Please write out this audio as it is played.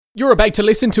You're about to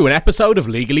listen to an episode of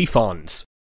Legally Fond.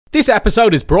 This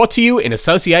episode is brought to you in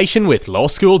association with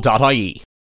lawschool.ie.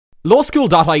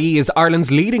 Lawschool.ie is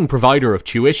Ireland's leading provider of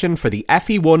tuition for the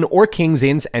FE1 or King's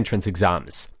Inns entrance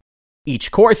exams.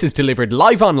 Each course is delivered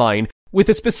live online with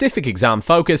a specific exam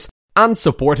focus and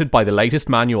supported by the latest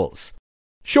manuals.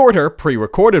 Shorter,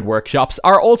 pre-recorded workshops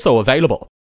are also available,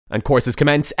 and courses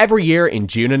commence every year in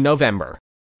June and November.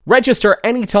 Register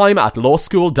anytime at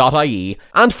lawschool.ie,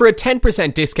 and for a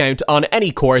 10% discount on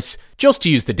any course, just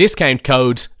use the discount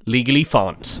code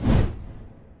LEGALLYFOND.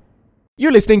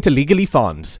 You're listening to Legally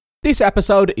Fond. This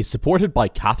episode is supported by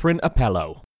Catherine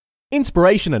Appello.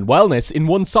 Inspiration and wellness in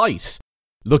one site.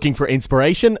 Looking for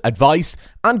inspiration, advice,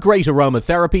 and great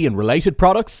aromatherapy and related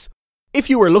products? If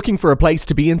you are looking for a place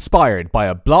to be inspired by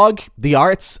a blog, the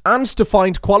arts, and to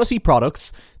find quality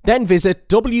products, then visit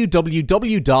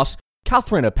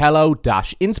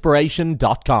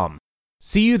www.catherineappello-inspiration.com.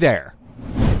 See you there.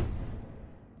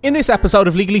 In this episode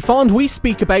of Legally Fond, we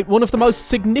speak about one of the most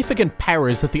significant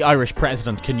powers that the Irish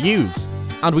president can use.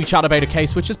 And we chat about a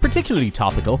case which is particularly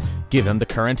topical given the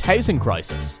current housing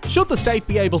crisis. Should the state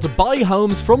be able to buy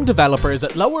homes from developers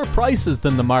at lower prices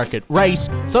than the market rate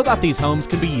so that these homes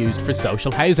can be used for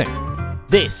social housing?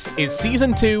 This is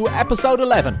Season 2, Episode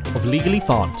 11 of Legally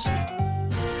Fond.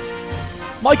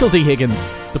 Michael D.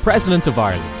 Higgins, the President of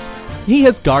Ireland. He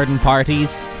has garden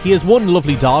parties, he has one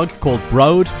lovely dog called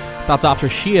Broad. That's after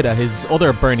Sheeda, his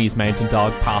other Bernese Mountain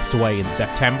dog, passed away in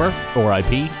September,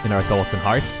 RIP, in our thoughts and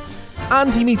hearts.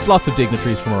 And he meets lots of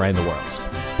dignitaries from around the world.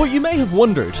 But you may have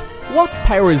wondered, what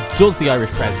powers does the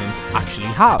Irish President actually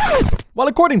have? Well,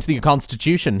 according to the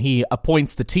Constitution, he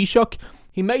appoints the Taoiseach,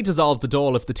 he may dissolve the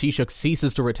Dáil if the Taoiseach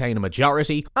ceases to retain a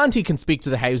majority, and he can speak to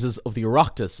the houses of the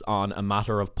Oireachtas on a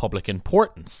matter of public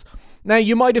importance. Now,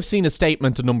 you might have seen a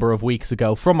statement a number of weeks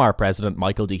ago from our President,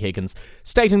 Michael D. Higgins,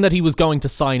 stating that he was going to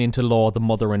sign into law the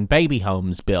Mother and Baby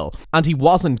Homes Bill, and he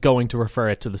wasn't going to refer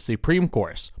it to the Supreme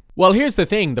Court. Well, here's the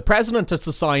thing, the President has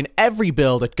to sign every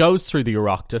bill that goes through the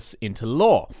Oireachtas into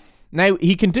law. Now,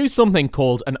 he can do something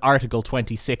called an Article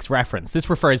 26 reference. This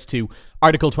refers to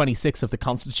Article 26 of the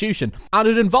Constitution, and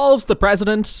it involves the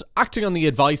President acting on the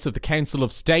advice of the Council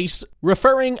of State,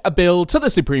 referring a bill to the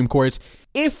Supreme Court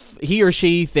if he or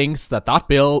she thinks that that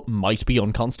bill might be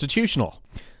unconstitutional.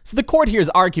 So the court hears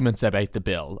arguments about the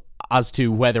bill as to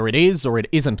whether it is or it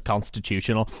isn't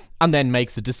constitutional, and then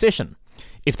makes a decision.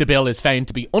 If the bill is found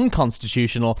to be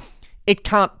unconstitutional, it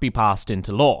can't be passed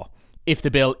into law. If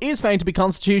the bill is found to be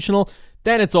constitutional,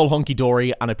 then it's all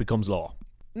hunky-dory and it becomes law.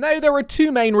 Now, there are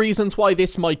two main reasons why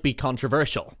this might be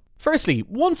controversial. Firstly,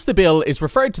 once the bill is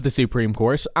referred to the Supreme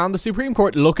Court, and the Supreme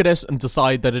Court look at it and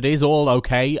decide that it is all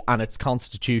okay and it's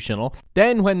constitutional,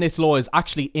 then when this law is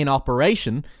actually in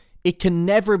operation, it can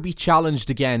never be challenged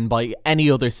again by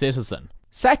any other citizen.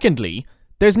 Secondly,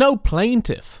 there's no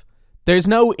plaintiff. There's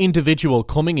no individual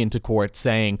coming into court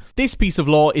saying, this piece of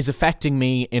law is affecting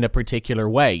me in a particular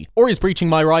way, or is breaching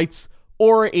my rights,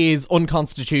 or is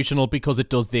unconstitutional because it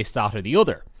does this, that, or the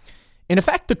other. In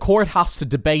effect, the court has to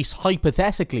debate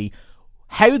hypothetically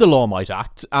how the law might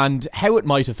act and how it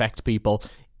might affect people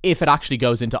if it actually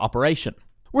goes into operation.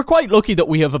 We're quite lucky that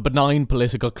we have a benign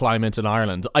political climate in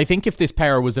Ireland. I think if this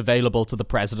power was available to the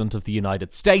President of the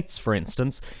United States, for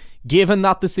instance, given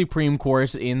that the Supreme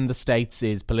Court in the States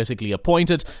is politically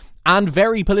appointed and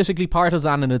very politically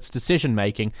partisan in its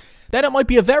decision-making, then it might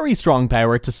be a very strong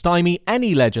power to stymie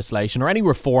any legislation or any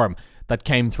reform that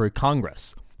came through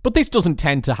Congress. But this doesn't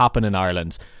tend to happen in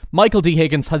Ireland. Michael D.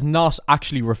 Higgins has not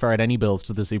actually referred any bills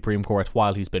to the Supreme Court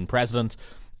while he's been president,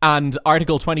 and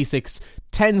Article 26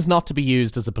 tends not to be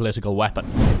used as a political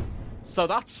weapon. So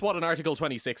that's what an Article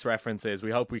 26 reference is.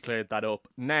 We hope we cleared that up.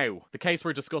 Now, the case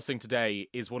we're discussing today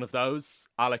is one of those.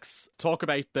 Alex, talk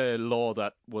about the law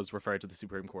that was referred to the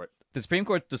Supreme Court. The Supreme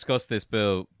Court discussed this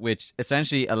bill, which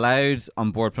essentially allowed An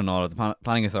Bord Pleanála, the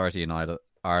planning authority in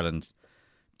Ireland,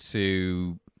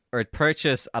 to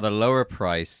purchase at a lower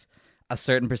price a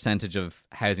certain percentage of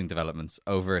housing developments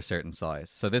over a certain size.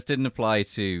 So this didn't apply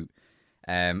to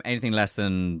anything less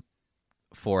than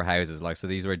 4 houses. So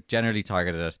these were generally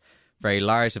targeted at very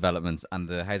large developments, and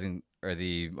the housing, or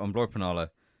the An Bord Pleanála,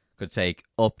 could take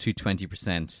up to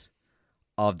 20%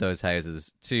 of those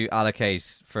houses to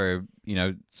allocate for,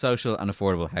 social and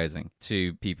affordable housing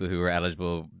to people who were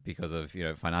eligible because of,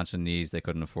 financial needs. They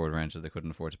couldn't afford rent, or they couldn't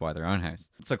afford to buy their own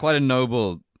house. So quite a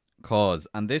noble cause.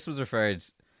 And this was referred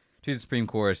to the Supreme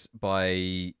Court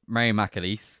by Mary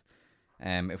McAleese.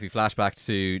 If we flash back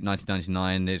to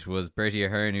 1999, it was Bertie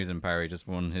Ahern who's in power. He just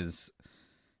won his,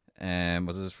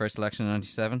 was it his first election in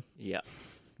 97? Yeah.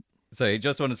 So he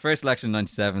just won his first election in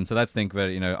 97. So let's think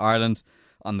about it. Ireland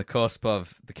on the cusp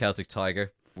of the Celtic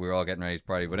Tiger. We're all getting ready to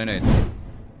party. But anyways,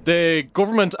 the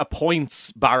government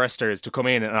appoints barristers to come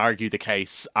in and argue the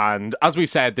case. And as we've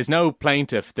said, there's no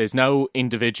plaintiff, there's no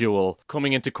individual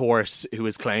coming into court who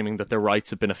is claiming that their rights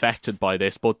have been affected by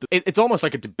this. But it's almost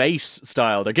like a debate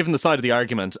style. They're given the side of the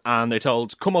argument and they're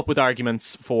told, come up with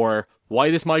arguments for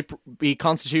why this might be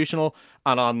constitutional.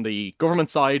 And on the government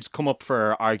side, come up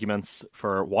for arguments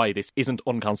for why this isn't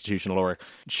unconstitutional or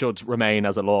should remain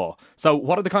as a law. So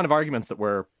what are the kind of arguments that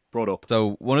were brought up?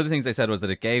 So one of the things they said was that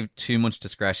it gave too much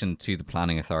discretion to the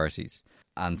planning authorities,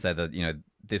 and said that, you know,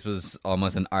 this was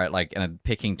almost an art, like, and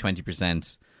picking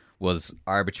 20% was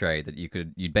arbitrary, that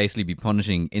you'd basically be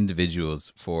punishing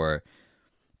individuals for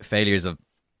failures of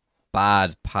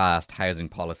bad past housing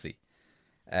policy.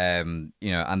 You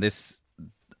know, and this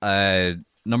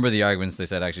number of the arguments they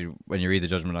said, actually, when you read the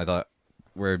judgment, I thought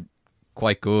were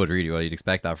quite good, really. Well, you'd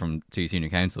expect that from two senior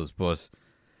counsels, but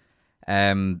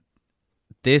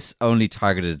this only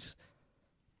targeted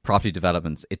property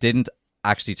developments. It didn't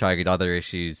actually target other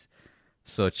issues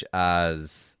such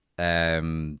as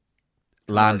land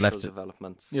left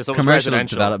developments. Yeah, so commercial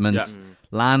residential developments,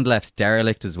 land left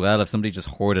derelict as well. If somebody just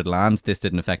hoarded land, this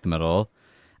didn't affect them at all.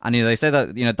 And, you know, they say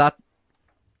that, you know, that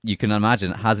you can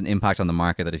imagine has an impact on the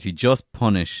market, that if you just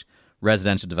punish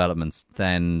residential developments,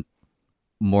 then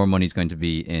more money is going to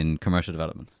be in commercial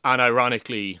developments. And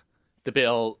ironically, the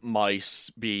bill might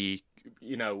be,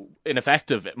 you know,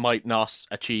 ineffective. It might not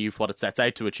achieve what it sets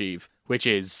out to achieve, which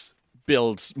is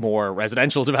build more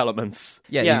residential developments.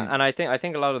 And I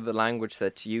think a lot of the language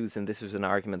that's used, and this was an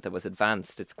argument that was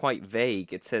advanced, it's quite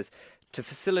vague. It says, to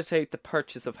facilitate the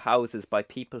purchase of houses by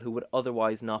people who would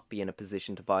otherwise not be in a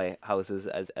position to buy houses,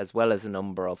 as well as a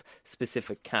number of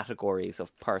specific categories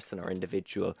of person or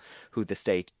individual who the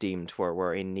state deemed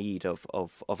were in need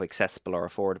of accessible or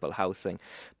affordable housing.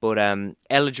 But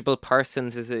eligible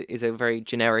persons is a very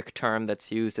generic term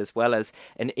that's used, as well as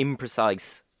an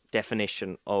imprecise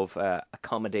definition of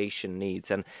accommodation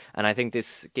needs. And I think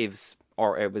this gives,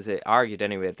 or it was argued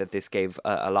anyway, that this gave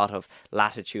a lot of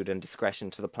latitude and discretion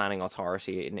to the planning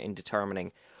authority in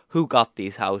determining who got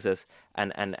these houses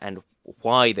and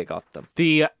why they got them.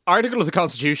 The article of the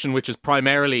Constitution, which is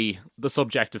primarily the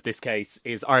subject of this case,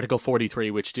 is Article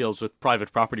 43, which deals with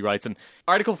private property rights. And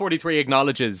Article 43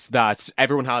 acknowledges that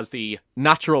everyone has the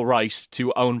natural right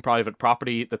to own private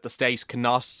property, that the state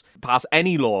cannot pass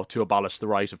any law to abolish the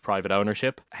right of private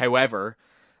ownership. However,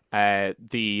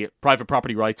 the private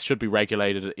property rights should be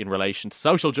regulated in relation to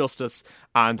social justice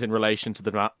and in relation to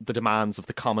the demands of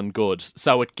the common good.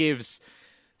 So it gives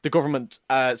the government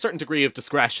a certain degree of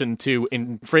discretion to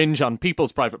infringe on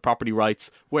people's private property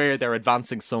rights where they're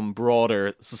advancing some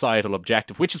broader societal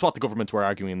objective, which is what the government were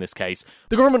arguing in this case.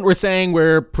 The government were saying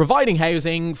we're providing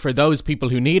housing for those people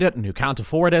who need it and who can't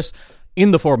afford it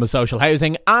in the form of social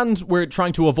housing, and we're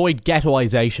trying to avoid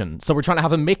ghettoisation. So we're trying to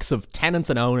have a mix of tenants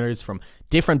and owners from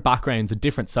different backgrounds and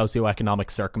different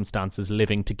socioeconomic circumstances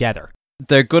living together.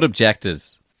 They're good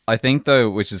objectives. I think, though,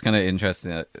 which is kind of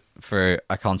interesting for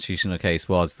a constitutional case,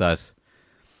 was that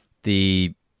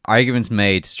the arguments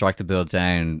made to strike the bill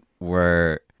down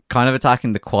were kind of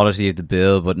attacking the quality of the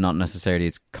bill, but not necessarily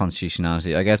its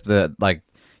constitutionality. I guess,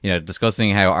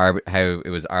 discussing how it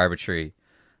was arbitrary,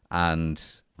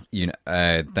 and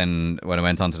then when I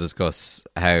went on to discuss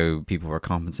how people were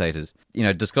compensated,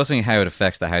 discussing how it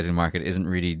affects the housing market isn't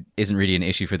really an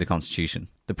issue for the Constitution.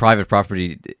 The private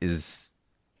property is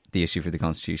the issue for the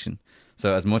Constitution.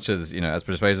 So as much as, as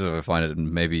persuasive as I find it,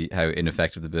 and maybe how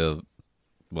ineffective the bill,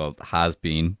 has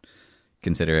been,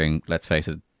 considering, let's face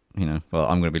it, I'm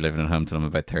going to be living at home till I'm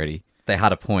about 30. They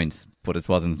had a point, but it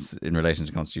wasn't in relation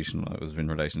to Constitution law. It was in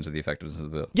relation to the effectiveness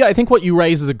of the bill. Yeah, I think what you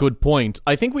raise is a good point.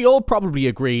 I think we all probably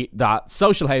agree that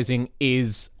social housing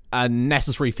is a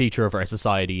necessary feature of our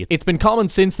society. It's been common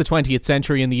since the 20th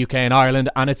century in the UK and Ireland,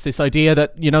 and it's this idea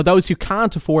that, those who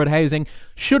can't afford housing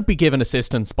should be given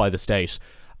assistance by the state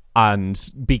and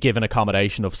be given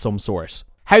accommodation of some sort.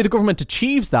 How the government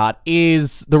achieves that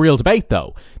is the real debate,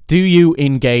 though. Do you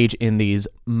engage in these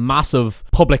massive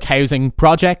public housing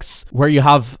projects where you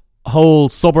have whole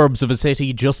suburbs of a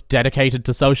city just dedicated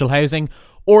to social housing,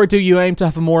 or do you aim to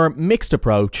have a more mixed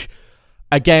approach,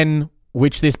 again,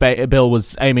 which this bill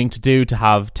was aiming to do, to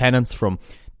have tenants from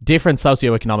different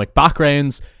socioeconomic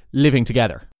backgrounds living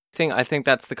together? I think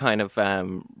that's the kind of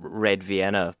Red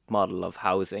Vienna model of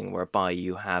housing, whereby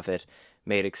you have it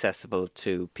made accessible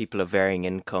to people of varying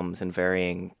incomes and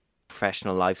varying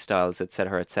professional lifestyles,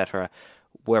 etc.,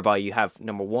 whereby you have,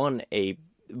 number one, a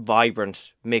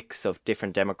vibrant mix of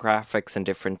different demographics and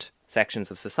different sections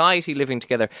of society living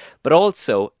together, but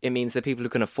also it means that people who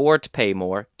can afford to pay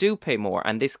more do pay more,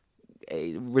 and this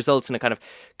results in a kind of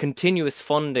continuous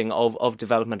funding of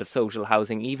development of social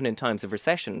housing, even in times of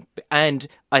recession. And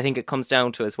I think it comes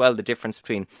down to as well the difference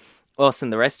between us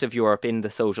and the rest of Europe in the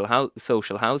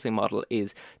social housing model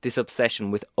is this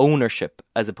obsession with ownership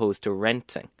as opposed to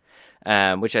renting.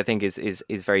 Which I think is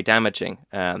very damaging.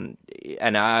 And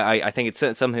I think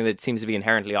it's something that seems to be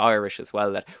inherently Irish as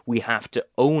well, that we have to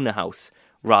own a house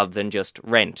rather than just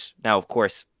rent. Now, of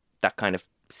course, that kind of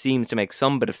seems to make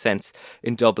some bit of sense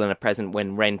in Dublin at present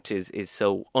when rent is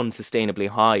so unsustainably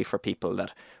high for people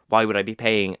that why would I be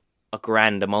paying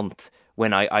 £1,000 a month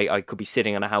when I could be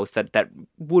sitting on a house that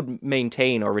would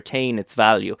maintain or retain its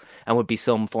value and would be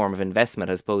some form of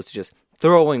investment as opposed to just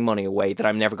throwing money away that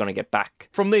I'm never going to get back.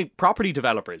 From the property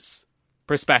developer's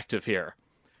perspective here,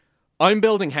 I'm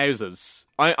building houses.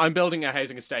 I'm building a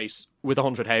housing estate with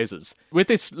 100 houses. With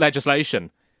this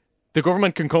legislation, the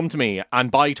government can come to me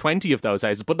and buy 20 of those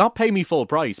houses, but not pay me full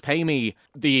price. Pay me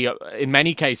in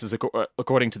many cases,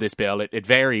 according to this bill, it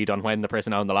varied on when the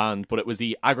person owned the land, but it was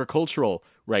the agricultural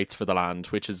rates for the land,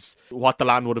 which is what the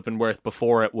land would have been worth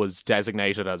before it was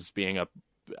designated as being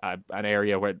an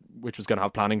area which was going to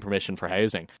have planning permission for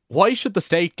housing. Why should the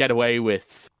state get away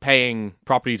with paying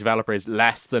property developers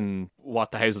less than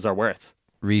what the houses are worth?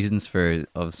 Reasons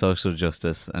of social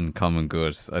justice and common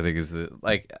good, I think, is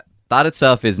that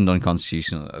itself isn't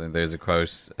unconstitutional. I think there's a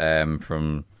quote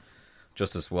from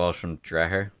Justice Walsh from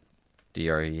Dreher,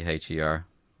 Dreher,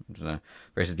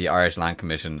 versus the Irish Land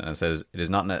Commission, and it says it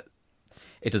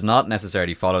does not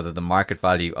necessarily follow that the market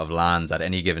value of lands at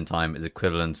any given time is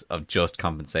equivalent of just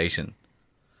compensation,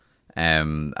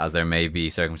 as there may be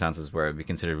circumstances where it would be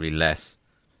considerably less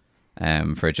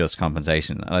for just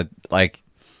compensation.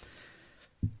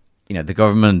 The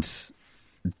government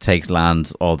takes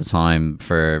land all the time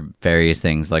for various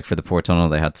things. Like for the Port Tunnel,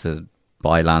 they had to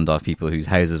buy land off people whose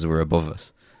houses were above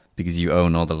it because you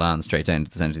own all the land straight down to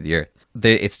the centre of the earth.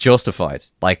 It's justified.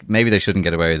 Like, maybe they shouldn't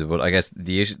get away with it, but I guess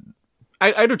the issue...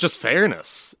 Out of just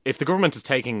fairness, if the government is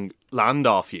taking land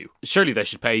off you, surely they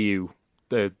should pay you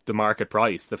the market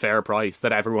price, the fair price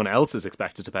that everyone else is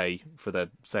expected to pay for the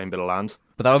same bit of land.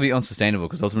 But that would be unsustainable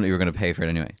because ultimately we're going to pay for it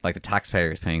anyway. Like, the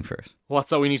taxpayer is paying for it. What,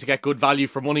 so we need to get good value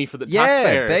for money for the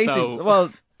taxpayer? Yeah, basically.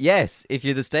 Well, yes. If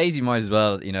you're the state, you might as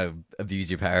well, abuse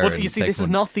your power. But you see, this is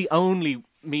not the only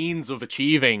means of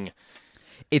achieving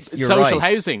you're social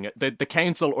right. housing. The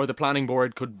council or the planning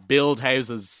board could build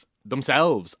houses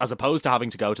themselves as opposed to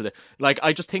having to go to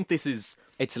I just think this is...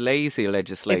 It's lazy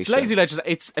legislation.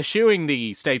 It's eschewing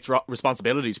the state's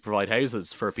responsibility to provide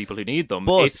houses for people who need them.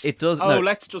 But it does...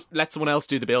 let's just let someone else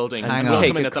do the building and on. we'll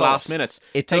come in at the last minute.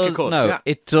 It does...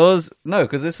 It does... No,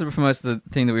 because this promotes the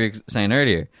thing that we were saying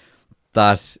earlier,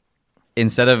 that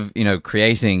instead of,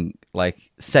 creating,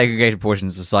 segregated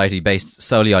portions of society based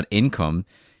solely on income,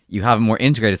 you have a more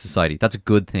integrated society. That's a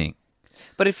good thing.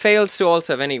 But it fails to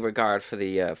also have any regard for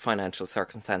the financial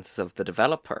circumstances of the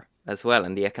developer as well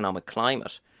and the economic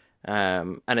climate.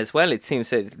 And as well, it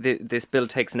seems that this bill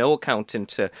takes no account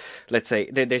into, let's say,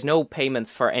 there's no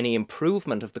payments for any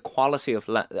improvement of the quality of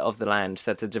the land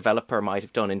that the developer might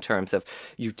have done in terms of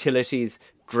utilities,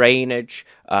 drainage,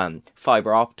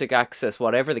 fibre optic access,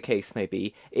 whatever the case may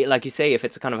be. Like you say, if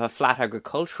it's a kind of a flat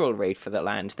agricultural rate for the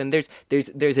land, then there's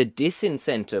a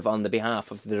disincentive on the behalf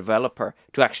of the developer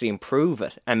to actually improve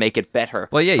it and make it better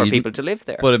for people to live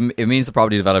there. But it means the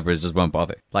property developers just won't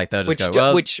bother. They'll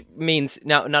just which means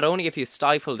now not only if you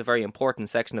stifled a very important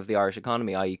section of the Irish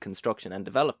economy, i.e. construction and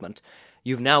development,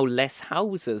 you've now less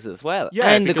houses as well. Yeah,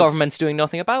 and the government's doing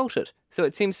nothing about it. So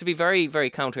it seems to be very,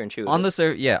 very counterintuitive. On the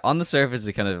surface,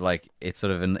 it kind of it's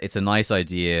sort of it's a nice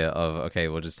idea of, okay,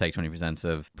 we'll just take 20%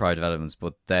 of private developments,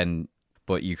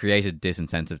 but you create a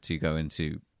disincentive to go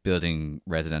into building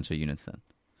residential units then.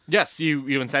 Yes, you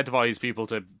incentivize people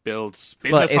to build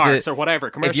business parks or whatever,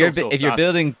 commercial stuff. If you're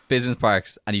building business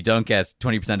parks and you don't get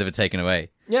 20% of it taken away.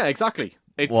 Yeah, exactly.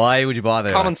 Why would you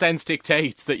bother? Common sense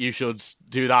dictates that you should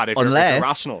do that if you're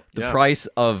rational. The price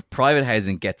of private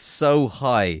housing gets so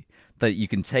high that you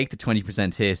can take the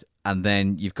 20% hit, and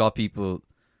then you've got people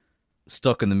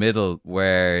stuck in the middle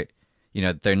where,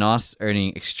 they're not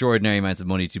earning extraordinary amounts of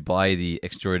money to buy the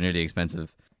extraordinarily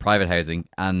expensive private housing,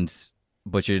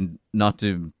 but you're not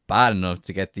doing bad enough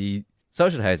to get the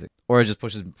social housing. Or it just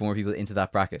pushes more people into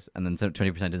that bracket, and then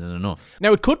 20% isn't enough.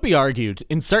 Now, it could be argued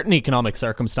in certain economic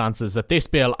circumstances that this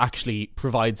bill actually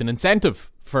provides an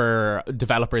incentive for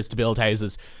developers to build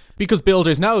houses, because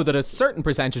builders know that a certain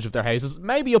percentage of their houses,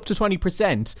 maybe up to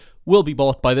 20%, will be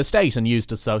bought by the state and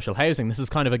used as social housing. This is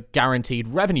kind of a guaranteed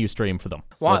revenue stream for them.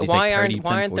 So do you Why think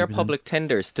 30%, aren't there 40%? public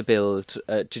tenders to build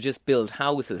to just build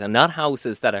houses, and not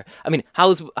houses that are, I mean,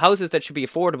 houses that should be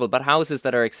affordable, but houses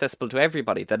that are accessible to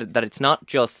everybody, that it's not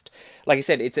just, like I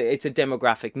said, it's a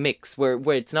demographic mix where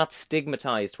it's not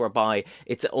stigmatized, whereby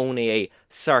it's only a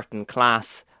certain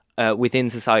class within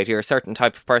society, or a certain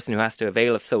type of person who has to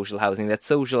avail of social housing, that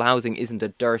social housing isn't a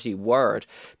dirty word,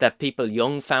 that people,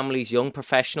 young families, young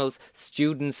professionals,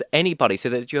 students, anybody, so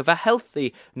that you have a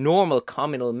healthy, normal,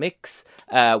 communal mix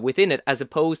within it, as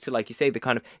opposed to, like you say, the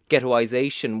kind of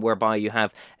ghettoisation whereby you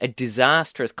have a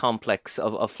disastrous complex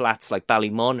of flats like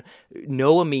Ballymun,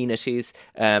 no amenities,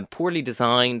 poorly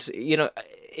designed, you know.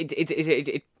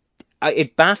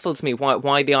 It baffles me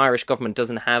why the Irish government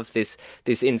doesn't have this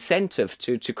incentive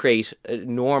to create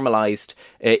normalised,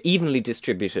 evenly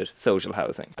distributed social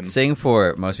housing.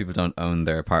 Singapore, most people don't own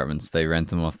their apartments. They rent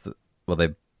them off they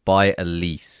buy a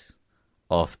lease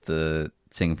off the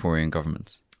Singaporean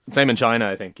government. Same in China,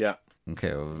 I think, yeah.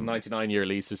 Okay. Well, 99-year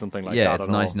lease or something like that. yeah, it's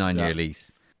 99-year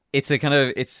lease. It's a kind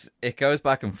of, it goes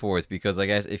back and forth, because I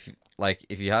guess if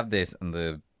you have this and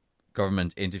the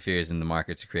government interferes in the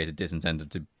market to create a disincentive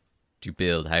to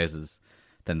build houses,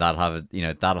 then that'll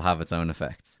have its own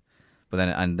effects. But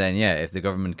then if the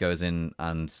government goes in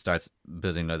and starts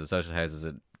building loads of social houses,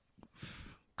 it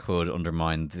could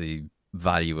undermine the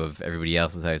value of everybody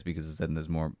else's house, because then there's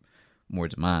more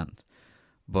demand.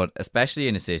 But especially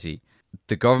in a city,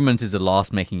 the government is a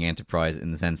loss-making enterprise, in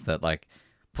the sense that, like,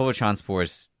 public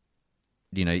transport,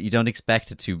 you know, you don't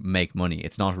expect it to make money.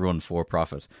 It's not run for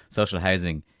profit. Social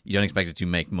housing, you don't expect it to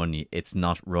make money. It's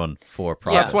not run for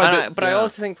profit. Yeah, that's why. But I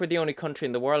also think we're the only country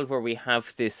in the world where we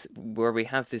have this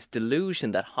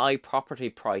delusion that high property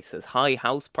prices, high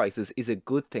house prices, is a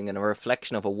good thing and a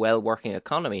reflection of a well-working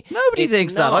economy. Nobody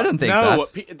thinks that. I don't think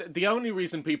that. The only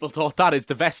reason people thought that is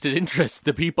the vested interest.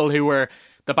 The people who were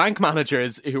the bank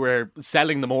managers who were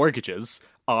selling the mortgages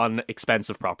on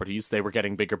expensive properties, they were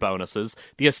getting bigger bonuses.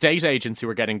 The estate agents who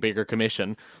were getting bigger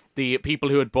commission. The people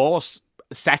who had bought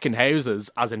second houses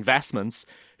as investments,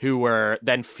 who were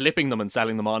then flipping them and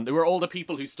selling them on. They were all the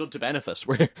people who stood to benefit.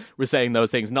 We're saying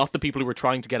those things, not the people who were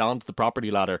trying to get onto the property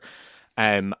ladder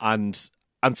and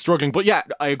struggling. But yeah,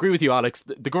 I agree with you, Alex.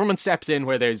 The government steps in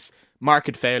where there's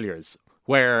market failures,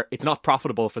 where it's not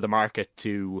profitable for the market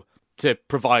to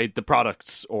provide the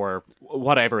products or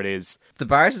whatever it is. The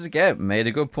Barrises again made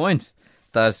a good point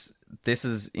that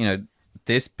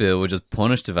this bill would just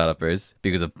punish developers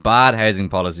because of bad housing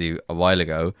policy a while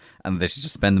ago, and they should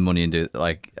just spend the money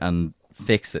and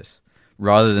fix it,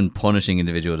 rather than punishing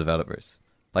individual developers.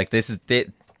 This is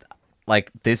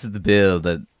the bill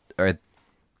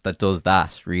that does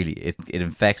that. Really, it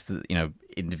affects the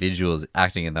individuals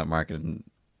acting in that market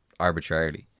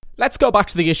arbitrarily. Let's go back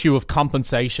to the issue of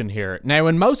compensation here. Now,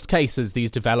 in most cases,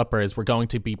 these developers were going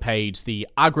to be paid the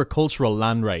agricultural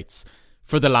land rates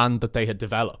for the land that they had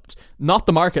developed, not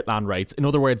the market land rates. In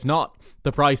other words, not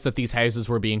the price that these houses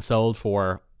were being sold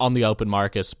for on the open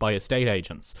market by estate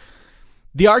agents.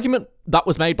 The argument that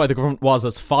was made by the government was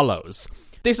as follows.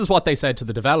 This is what they said to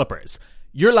the developers.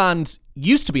 Your land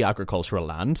used to be agricultural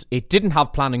land. It didn't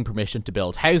have planning permission to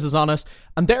build houses on it,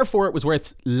 and therefore it was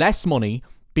worth less money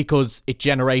because it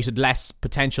generated less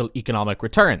potential economic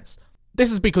returns.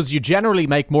 This is because you generally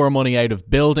make more money out of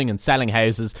building and selling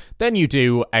houses than you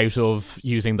do out of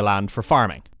using the land for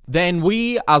farming. Then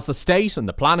we, as the state and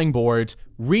the planning board,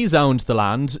 rezoned the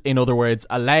land, in other words,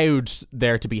 allowed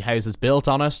there to be houses built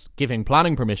on it, giving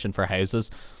planning permission for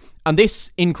houses, and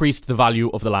this increased the value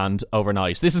of the land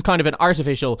overnight. This is kind of an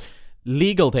artificial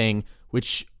legal thing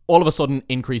which all of a sudden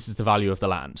increases the value of the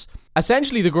land.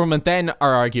 Essentially, the government then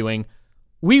are arguing,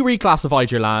 we reclassified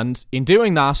your land. In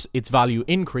doing that, its value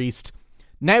increased.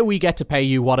 Now we get to pay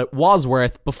you what it was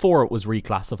worth before it was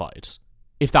reclassified,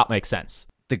 if that makes sense.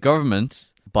 The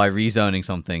government, by rezoning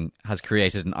something, has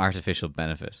created an artificial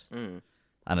benefit and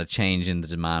a change in the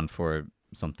demand for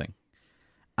something.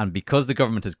 And because the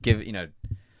government has given,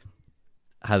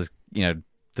 the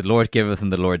Lord giveth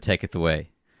and the Lord taketh away.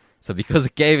 So because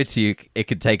it gave it to you, it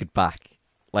could take it back.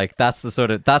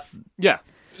 Yeah.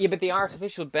 Yeah, but the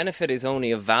artificial benefit is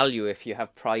only of value if you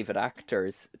have private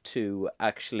actors to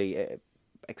actually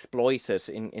exploit it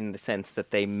in the sense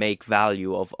that they make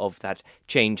value of that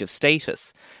change of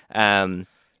status.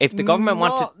 If the government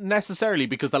Not wanted... necessarily,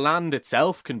 because the land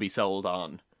itself can be sold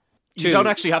on. You don't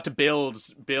actually have to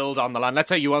build on the land. Let's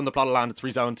say you own the plot of land, it's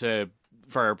rezoned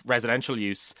for residential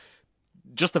use.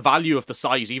 just the value of the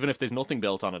site, even if there's nothing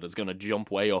built on it, is going to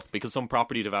jump way up because some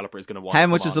property developer is going to want. How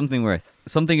much is something worth?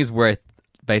 Something is worth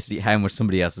basically how much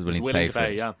somebody else is willing to pay for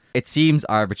it. Yeah. It seems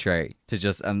arbitrary to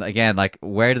just, and again, like,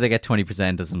 where do they get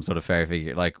 20% as some sort of fair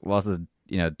figure? Like, what's the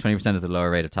 20% is the lower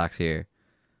rate of tax here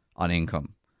on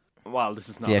income. Well, this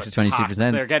is not the extra 22%.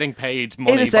 They're getting paid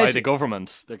money by the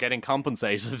government. They're getting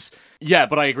compensated. Yeah,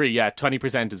 but I agree. Yeah,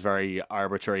 20% is very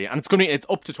arbitrary, and it's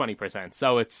up to 20%.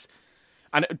 So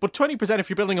but 20% if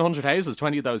you're building 100 houses,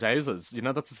 20 of those houses,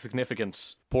 that's a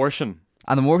significant portion.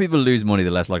 And the more people lose money,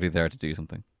 the less likely they are to do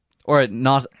something or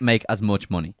not make as much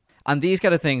money. And these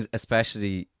kind of things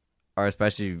are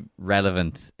especially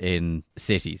relevant in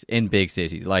cities, in big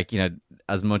cities. Like,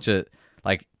 as much as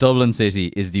like Dublin City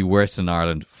is the worst in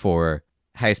Ireland for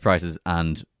house prices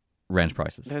and rent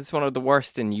prices. It's one of the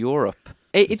worst in Europe.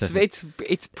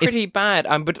 It's pretty bad.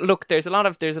 But look, there's a lot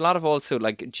of also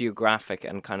like geographic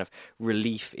and kind of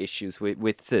relief issues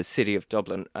with the city of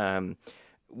Dublin.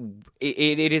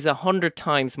 It is 100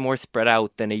 times more spread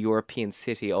out than a European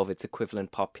city of its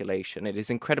equivalent population. It is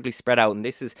incredibly spread out, and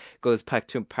this goes back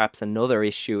to perhaps another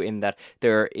issue in that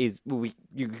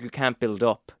you can't build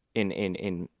up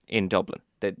in Dublin.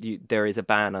 That there is a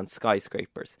ban on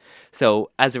skyscrapers.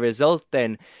 So as a result,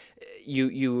 then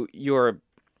your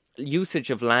usage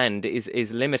of land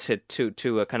is limited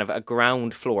to a kind of a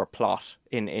ground floor plot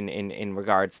in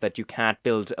regards that you can't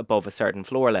build above a certain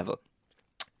floor level.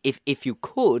 If you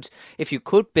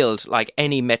could build like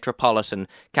any metropolitan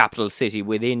capital city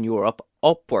within Europe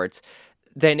upwards,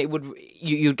 then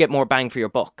you'd get more bang for your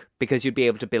buck because you'd be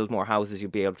able to build more houses,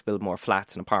 you'd be able to build more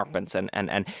flats and apartments,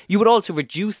 and you would also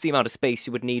reduce the amount of space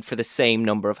you would need for the same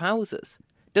number of houses.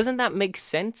 Doesn't that make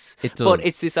sense? It does. But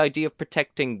it's this idea of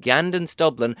protecting Gandon's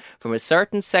Dublin from a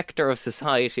certain sector of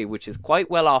society which is quite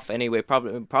well off anyway,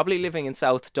 probably living in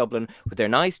South Dublin with their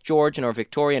nice Georgian or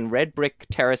Victorian red brick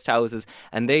terraced houses,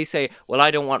 and they say, well, I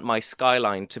don't want my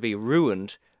skyline to be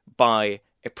ruined by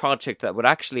a project that would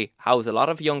actually house a lot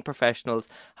of young professionals,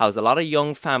 house a lot of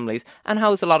young families, and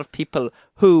house a lot of people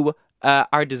who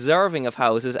are deserving of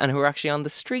houses and who are actually on the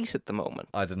street at the moment.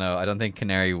 I don't know. I don't think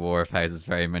Canary Wharf houses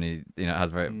very many,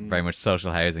 has very much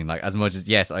social housing. Like, as much as,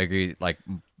 yes, I agree, like,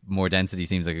 more density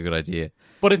seems like a good idea.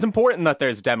 But it's important that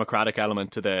there's a democratic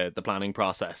element to the planning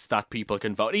process, that people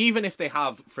can vote, even if they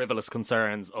have frivolous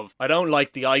concerns of, I don't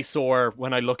like the eyesore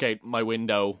when I look out my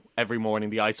window every morning,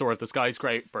 the eyesore of the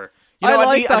skyscraper. I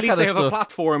like that at least kind they of have stuff. A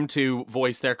platform to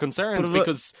voice their concerns,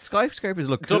 because skyscrapers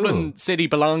look cool. Dublin City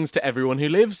belongs to everyone who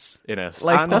lives in it.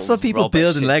 Like, that's what people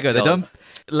build in Lego.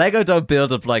 Lego don't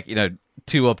build up like,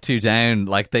 2 up, 2 down.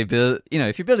 Like, they build,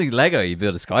 if you're building Lego, you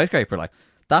build a skyscraper. Like,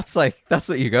 that's what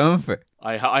you're going for.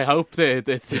 I hope the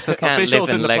officials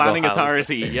in the Lego planning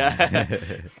houses.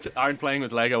 authority, aren't playing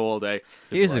with Lego all day.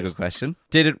 Here's a good question: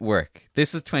 did it work?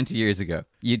 This was 20 years ago.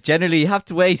 You generally have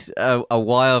to wait a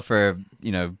while for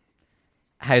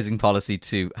housing policy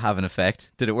to have an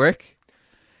effect. Did it work?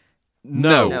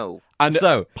 No. And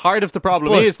so part of the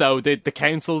problem is, though, the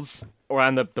councils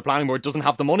and the planning board doesn't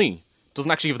have the money.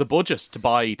 Doesn't actually have the budget to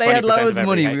buy 20% They had loads of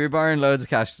money. house. We were borrowing loads of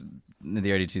cash in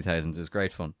the early 2000s. It was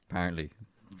great fun, apparently.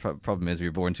 Problem is we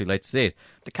were born too late to see it.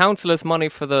 The council has money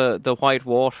for the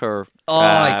whitewater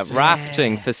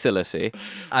rafting facility.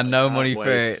 And no money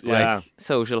for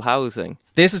social housing.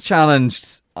 This was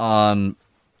challenged on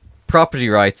property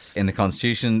rights in the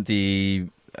Constitution, the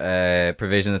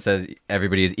provision that says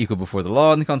everybody is equal before the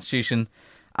law in the Constitution,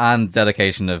 and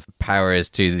dedication of powers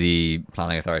to the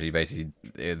planning authority. Basically,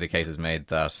 the case is made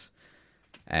that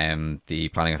the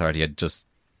planning authority had just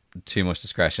too much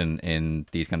discretion in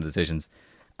these kind of decisions.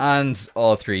 And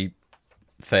all three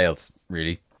failed,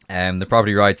 really. The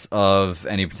property rights of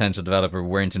any potential developer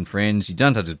weren't infringed. You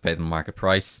don't have to pay them market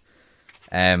price.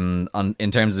 In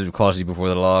terms of equality before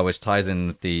the law, which ties in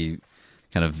with the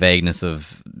kind of vagueness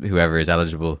of whoever is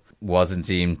eligible, wasn't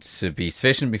deemed to be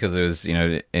sufficient because it was,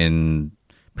 in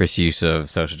pursuit of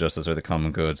social justice or the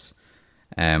common good.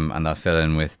 And that fell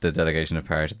in with the delegation of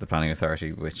power to the planning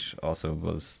authority, which also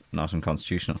was not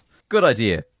unconstitutional. Good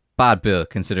idea. Bad bill,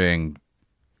 considering,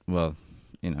 well,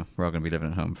 we're all going to be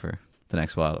living at home for the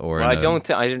next while. Or I don't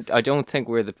think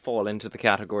we're fall into the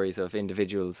categories of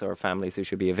individuals or families who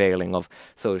should be availing of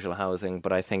social housing.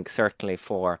 But I think certainly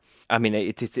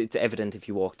it's evident if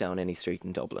you walk down any street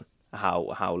in Dublin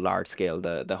how large scale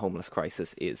the homeless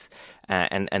crisis is,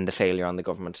 and the failure on the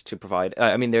government to provide.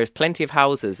 There's plenty of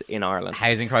houses in Ireland.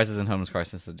 Housing crisis and homeless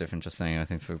crisis are different. Just saying, I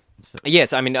think yes,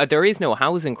 there is no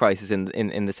housing crisis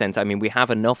in the sense. We have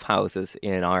enough houses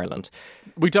in Ireland.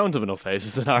 We don't have enough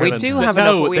houses in Ireland. We do have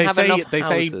enough. They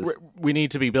say we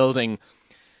need to be building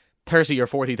 30 or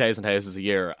 40,000 houses a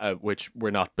year, which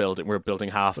we're not building. We're building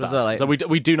half that. Like, so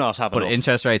we do not have but enough.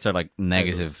 interest rates are like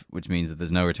negative, houses. which means that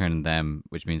there's no return in them,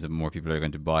 which means that more people are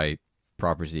going to buy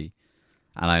property.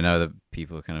 And I know that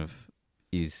people kind of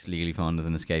use Legally Fund as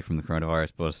an escape from the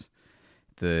coronavirus, but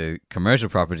the commercial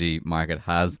property market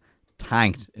has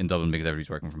tanked in Dublin because everybody's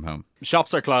working from home.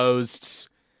 Shops are closed.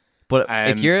 But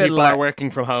if you're people are working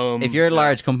from home. if you're a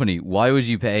large company, why would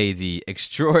you pay the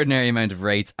extraordinary amount of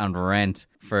rates and rent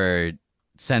for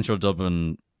central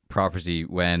Dublin property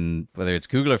when, whether it's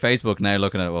Google or Facebook, now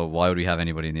looking at, well, why would we have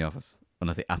anybody in the office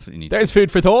unless they absolutely need to? There's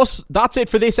food for thought. That's it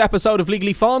for this episode of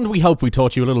Legally Fond. We hope we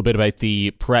taught you a little bit about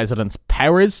the president's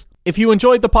powers. If you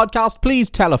enjoyed the podcast, please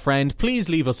tell a friend. Please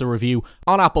leave us a review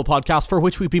on Apple Podcasts, for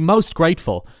which we'd be most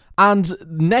grateful. And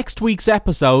next week's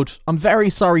episode, I'm very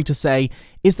sorry to say,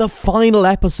 is the final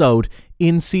episode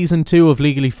in season 2 of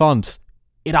Legally Fond.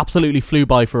 It absolutely flew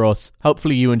by for us.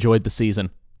 Hopefully you enjoyed the season.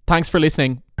 Thanks for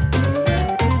listening.